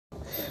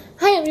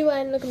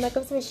everyone, welcome back to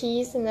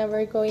Smashies, and now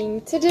we're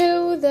going to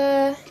do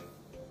the...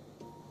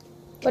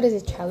 what is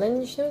it,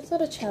 challenge? No, it's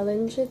not a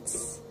challenge,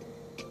 it's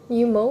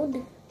new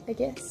mode, I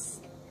guess.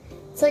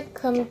 It's like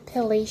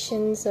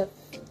compilations of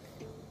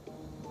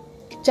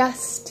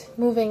just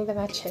moving the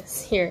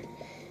matches here.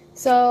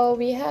 So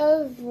we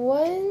have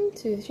 1,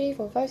 2, 3,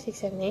 4, 5, 6,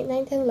 7, 8,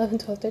 9, 10, 11,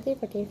 12, 13,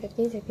 14,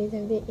 15, 16,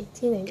 17,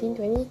 18, 19,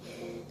 20,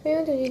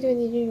 21, 22,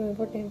 23,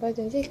 24, 25,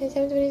 26,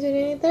 27,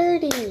 28,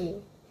 30!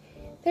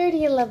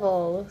 30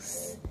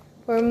 levels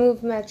for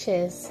move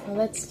matches. So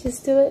let's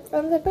just do it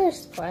from the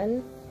first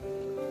one.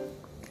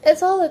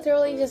 It's all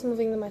literally just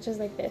moving the matches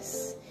like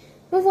this.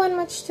 Move one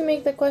match to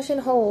make the question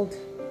hold.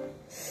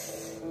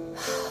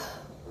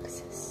 What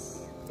is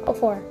this? Oh,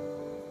 4.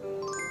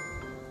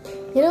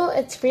 You know,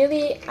 it's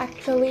really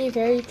actually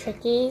very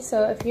tricky,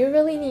 so if you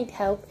really need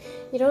help,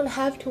 you don't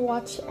have to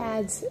watch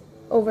ads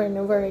over and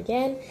over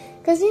again,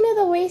 because you know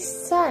that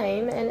wastes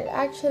time and it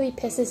actually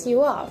pisses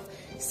you off.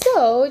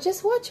 So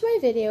just watch my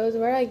videos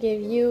where I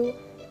give you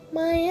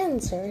my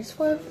answers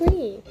for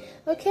free,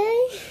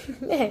 okay?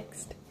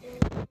 Next.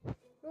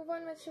 Move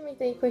one match to make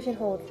the equation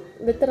hold.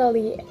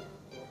 Literally,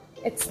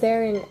 it's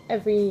there in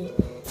every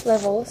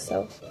level,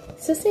 so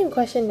it's the same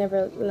question in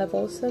every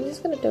level, so I'm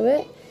just gonna do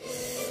it.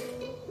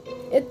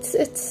 It's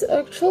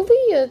actually,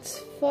 it's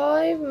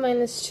 5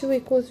 minus 2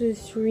 equals to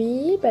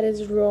 3, but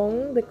it's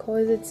wrong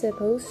because it's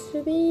supposed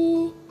to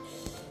be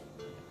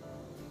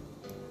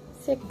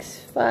 6,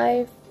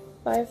 5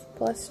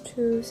 plus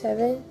 2,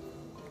 7.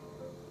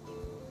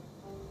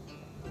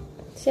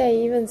 See, I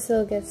even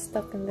still get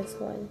stuck in this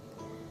one.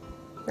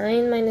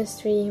 9 minus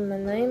 3,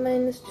 9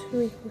 minus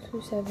 2 equals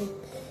to 7.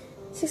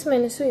 6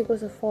 minus 2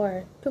 equals to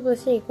 4. 2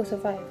 plus 3 equals to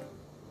 5.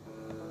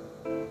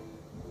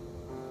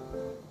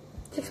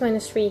 6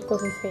 minus 3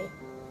 equals to 3.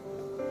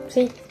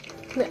 See?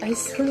 I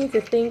still need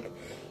to think,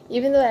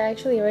 even though I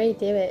actually already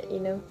did it, you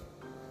know.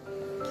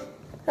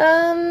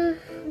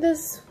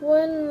 This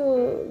one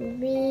will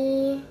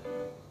be...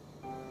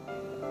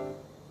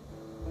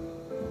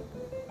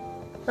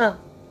 oh,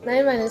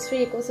 9 minus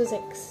 3 equals to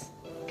 6.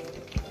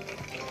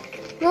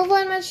 Move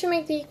one match to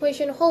make the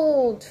equation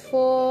hold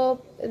for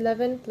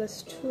 11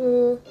 plus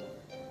 2.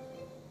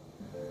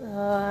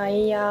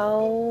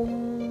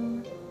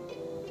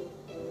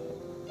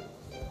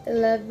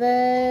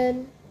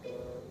 11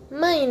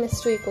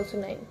 minus 2 equals to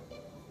 9.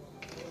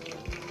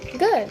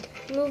 Good.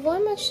 Move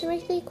one match to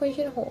make the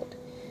equation hold.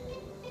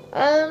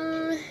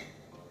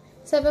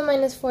 7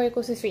 minus 4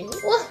 equals to 3.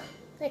 Whoa!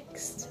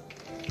 Next.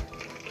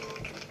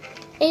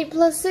 8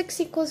 plus 6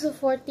 equals to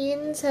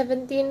 14.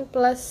 17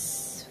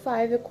 plus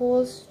 5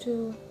 equals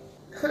to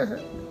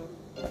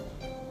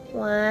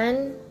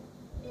 1.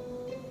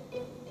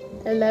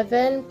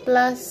 11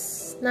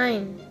 plus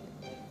 9.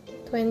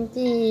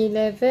 20.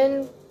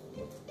 11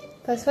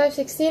 plus 5,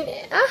 16.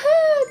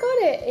 Aha!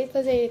 Got it! 8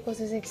 plus 8 equals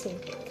to 16.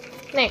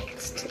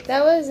 Next.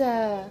 That was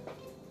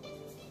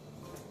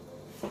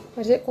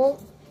what is it called?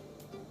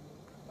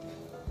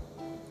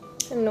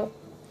 No.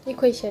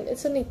 Equation.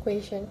 It's an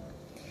equation.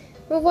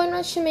 Move one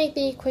match to make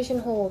the equation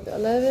hold.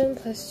 11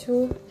 plus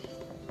 2.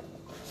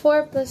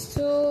 4 plus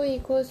 2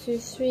 equals to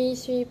 3.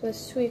 3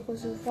 plus 2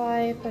 equals to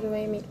 5. How do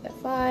I make that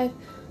 5?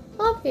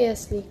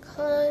 Obviously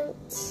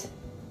can't.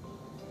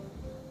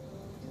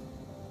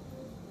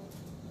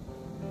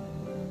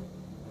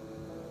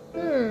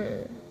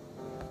 Hmm.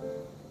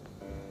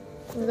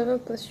 11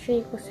 plus 3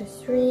 equals to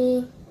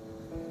 3.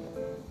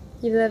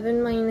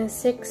 11 minus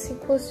 6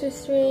 equals to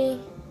 3.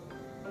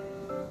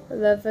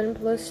 11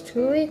 plus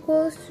 2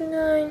 equals to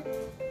 9.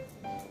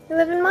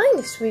 11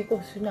 minus 2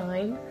 equals to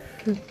 9.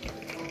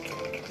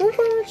 Move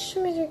on much to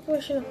make the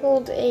equation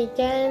hold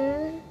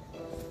again.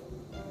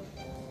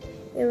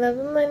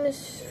 11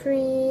 minus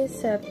 3,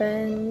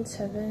 7,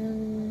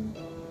 7.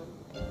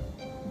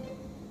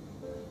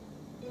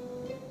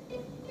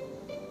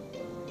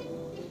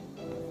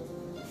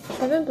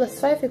 7 plus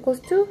 5 equals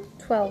to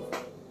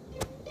 12.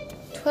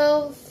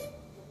 12.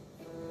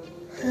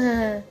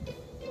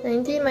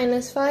 19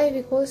 minus 5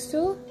 equals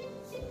to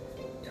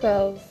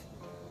 12.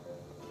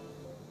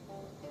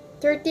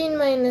 13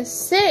 minus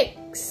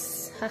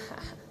 6.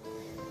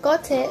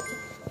 Got it.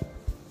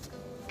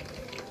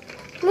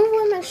 Move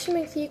one match to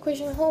make the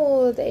equation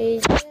hold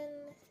again.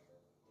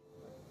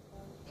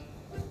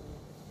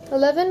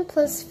 11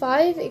 plus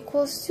 5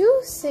 equals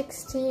to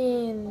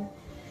 16.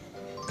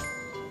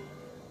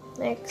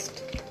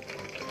 Next.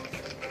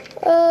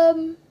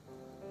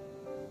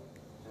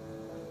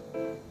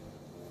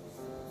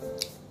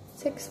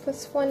 6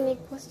 plus 1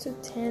 equals to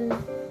 10.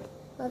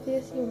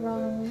 Obviously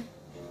wrong.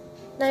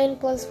 9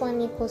 plus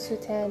 1 equals to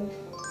 10.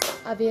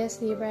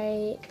 Obviously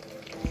right.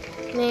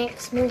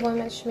 Next, move one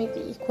match to make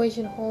the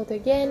equation hold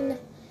again.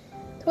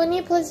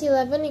 20 plus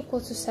 11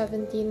 equals to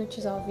 17, which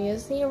is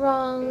obviously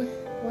wrong.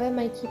 Why am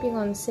I keeping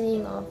on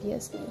saying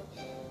obviously?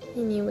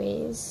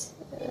 Anyways,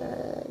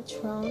 it's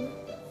wrong.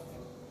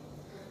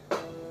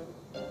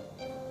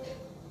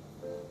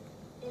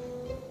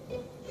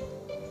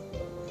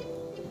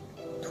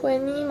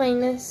 20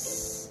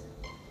 minus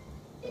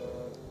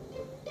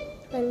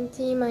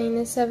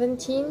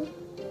 17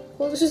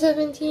 equals to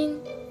 17.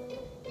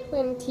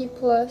 20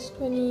 plus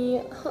 20,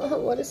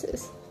 what is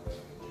this?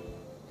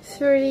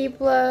 30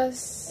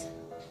 plus...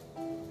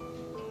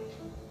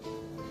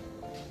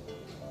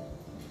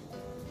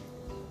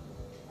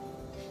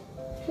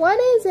 What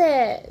is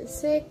it?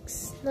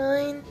 6,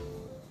 9...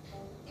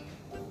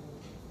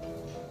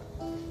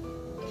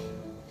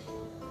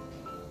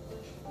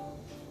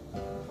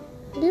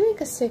 How do you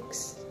make a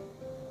 6?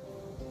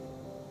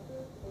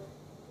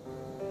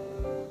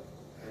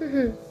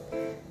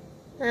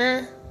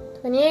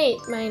 28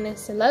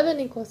 minus 11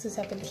 equals to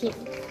 17.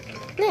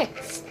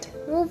 Next,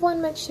 move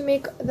one match to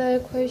make the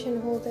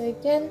equation hold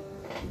again.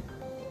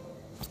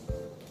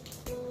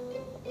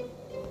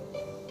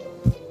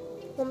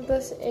 1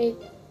 plus 8,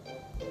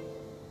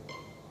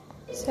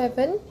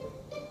 7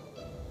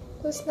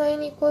 plus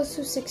 9 equals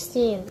to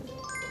 16.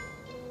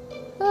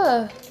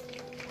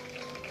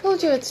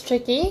 Told you it's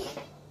tricky.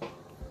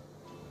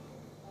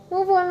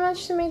 Move one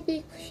match to make the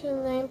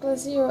equation 9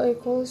 plus 0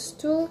 equals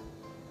to...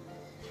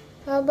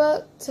 How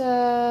about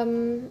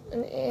an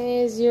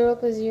A 0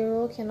 plus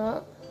 0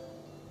 cannot?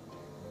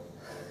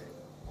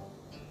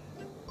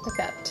 Like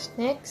that.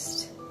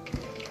 Next.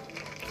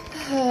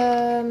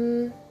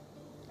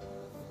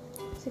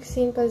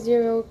 16 plus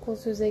 0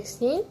 equals to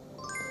 16.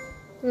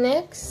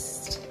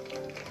 Next.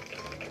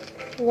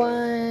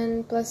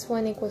 1 plus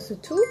 1 equals to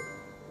 2.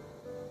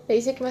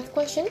 Basic math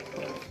question.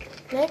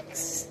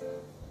 Next.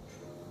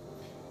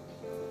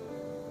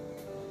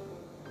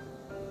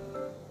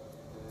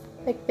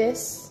 Like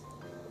this.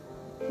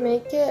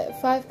 Make it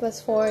 5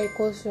 plus 4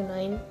 equals to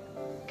 9.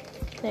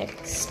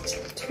 Next.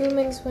 2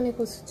 minus 1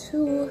 equals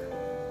to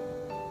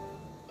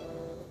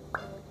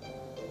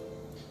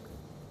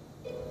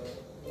 2.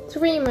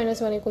 3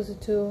 minus 1 equals to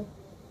 2.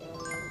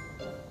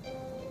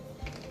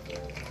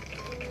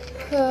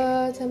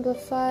 10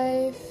 plus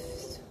 5.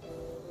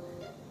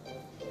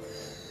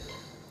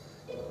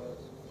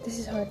 This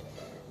is hard.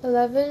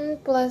 11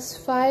 plus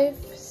 5,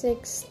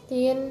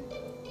 16.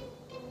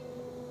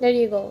 There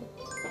you go.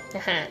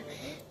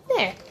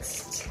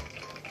 Next.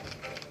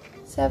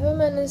 7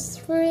 minus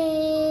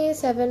 3,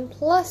 7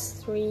 plus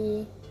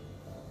 3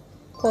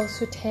 equals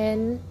to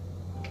 10.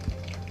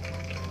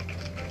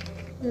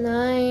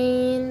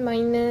 9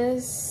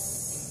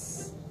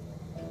 minus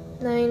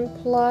 9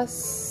 plus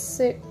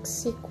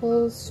 6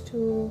 equals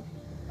to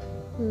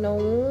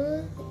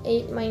no.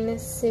 8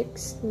 minus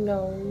 6,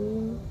 no.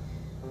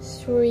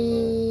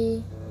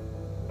 3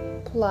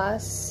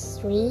 plus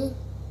 3.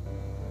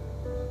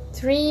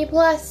 3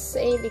 plus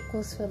 8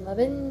 equals to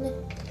 11.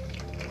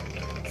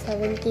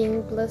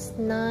 17 plus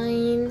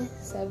 9.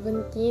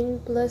 17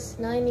 plus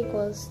 9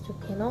 equals to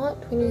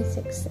cannot.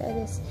 26. That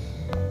is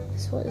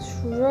what is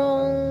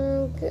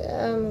wrong.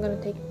 I'm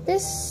gonna take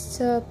this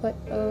to put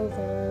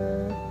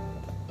over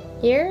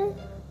here.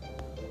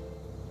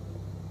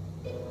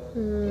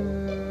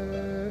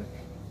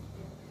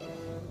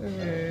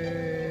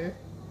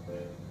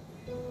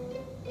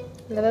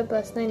 11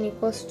 plus 9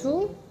 equals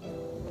to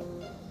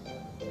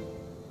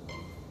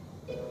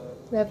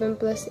 11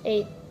 plus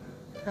 8.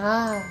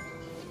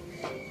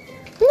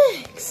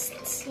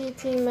 Next,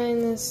 18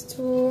 minus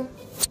 2.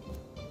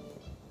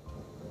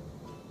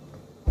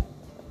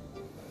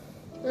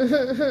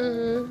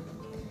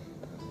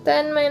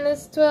 10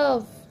 minus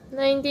 12.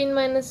 19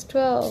 minus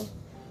 12.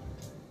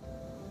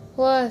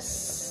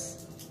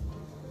 Plus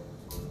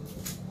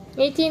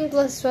 18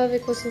 plus 12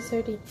 equals to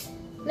 30.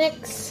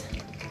 Next.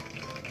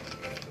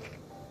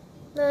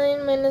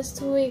 9 minus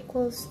 2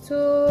 equals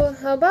 2.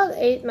 How about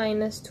 8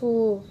 minus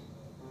 2?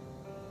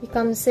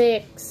 Becomes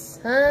 6.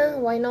 Huh?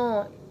 Why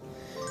not?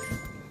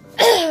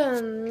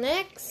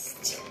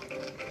 Next.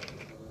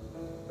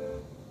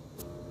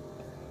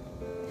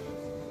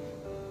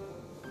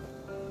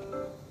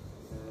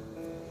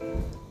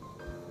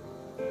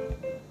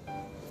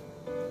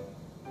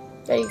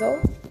 There you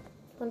go.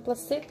 1 plus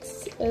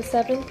 6 is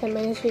 7. 10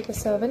 minus 3 equals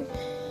 7.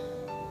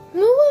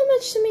 No one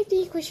much to make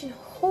the equation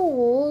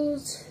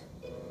hold.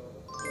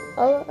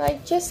 Oh, I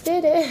just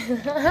did it.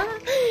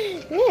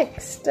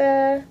 Next.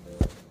 10.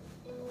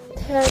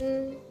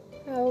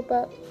 How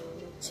about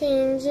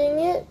changing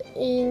it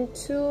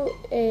into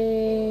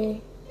a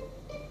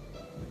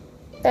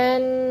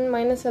 10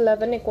 minus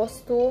 11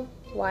 equals to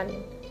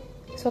 1.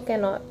 So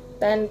cannot.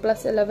 10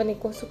 plus 11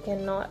 equals to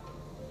cannot.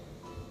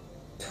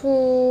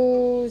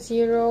 2,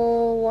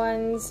 0,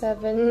 1,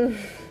 7.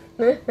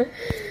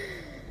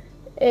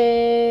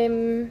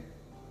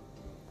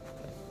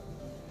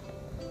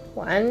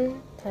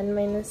 1, 10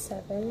 minus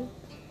 7.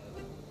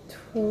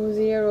 2,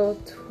 0,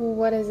 2,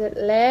 what is it?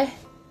 Le?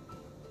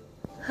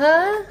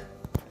 Huh?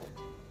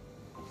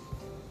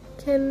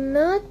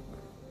 Cannot?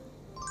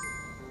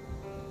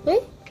 Eh?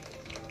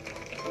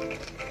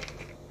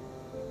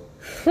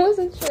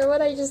 Wasn't sure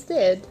what I just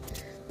did.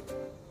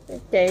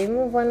 Okay,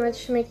 move one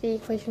much to make the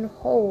equation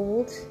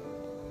hold.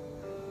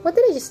 What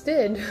did I just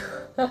did?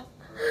 30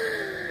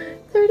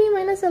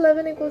 minus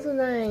 11 equals to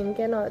 9.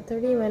 Cannot.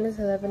 30 minus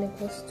 11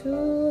 equals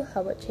to...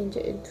 How about change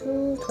it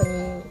into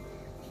 20?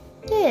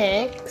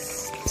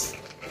 Next.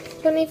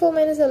 24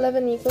 minus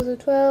 11 equals to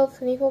 12.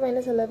 24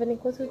 minus 11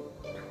 equals to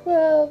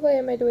 12. Why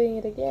am I doing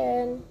it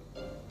again?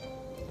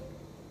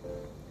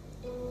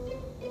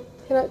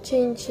 Cannot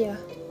change here.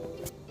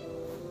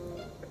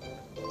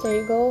 There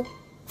you go.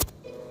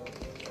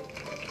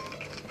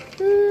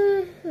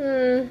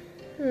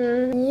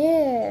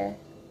 Yeah.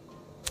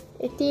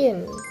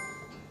 18.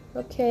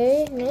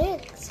 Okay,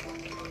 next.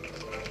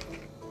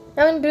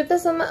 I'm gonna do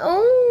this on my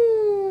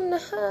own.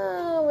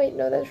 Haha. Wait,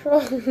 no, that's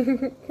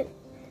wrong.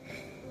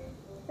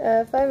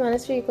 5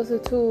 minus 3 equals to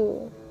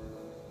 2.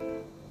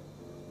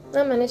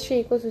 9 minus 3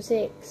 equals to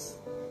 6.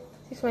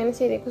 6 minus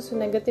 8 equals to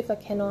negative. I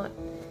cannot.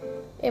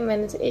 8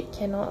 minus 8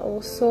 cannot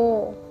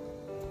also.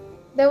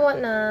 Then what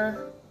nah?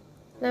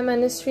 9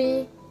 minus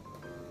 3?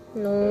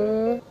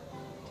 No.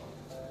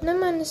 9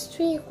 minus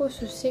 3 equals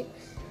to 6.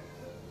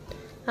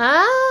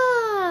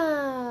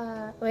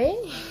 Ah!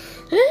 Wait.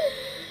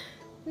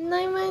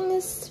 9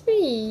 minus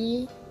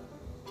 3?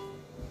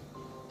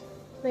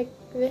 Like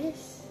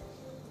this?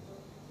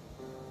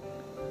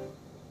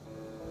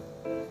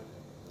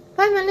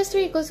 5 minus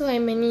 3 equals to how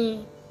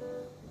many?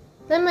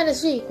 9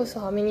 minus 3 equals to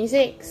how many?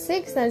 6.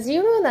 6 na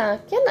 0 na.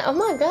 Oh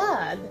my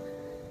god.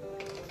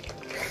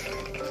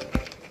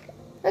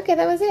 Okay,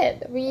 that was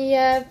it. We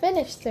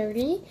finished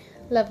 30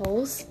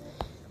 levels,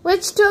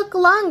 which took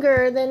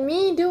longer than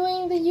me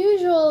doing the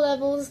usual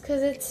levels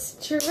because it's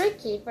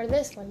tricky for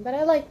this one. But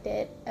I liked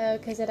it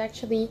because it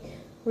actually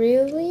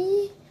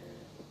really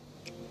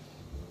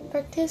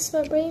practiced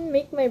my brain,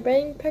 make my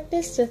brain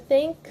practice to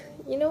think,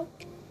 you know,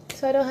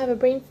 so I don't have a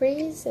brain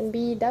freeze and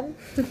be dumb.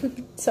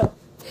 So,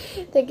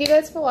 thank you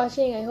guys for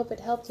watching. I hope it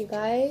helped you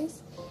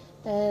guys.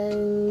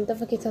 And don't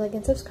forget to like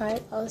and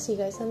subscribe. I'll see you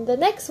guys on the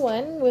next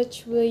one,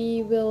 which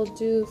we will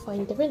do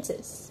find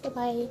differences. Bye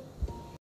bye.